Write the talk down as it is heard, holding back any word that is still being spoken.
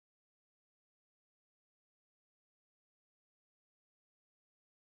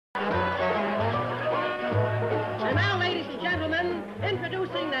And now, ladies and gentlemen,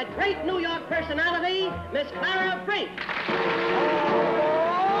 introducing that great New York personality, Miss Clara Brink.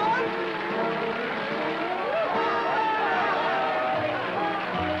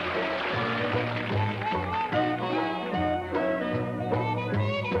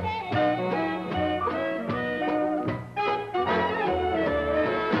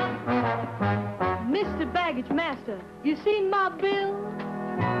 Mr. Baggage Master, you seen my bill?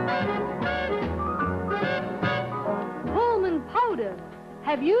 Pullman Porter,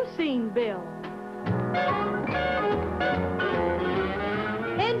 have you seen Bill?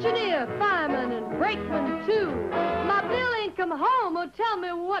 Engineer, fireman, and brakeman, too. My Bill ain't come home or tell me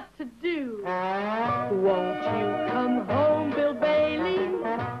what to do. Won't you come home, Bill Bailey?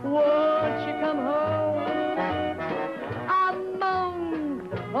 Won't you come home?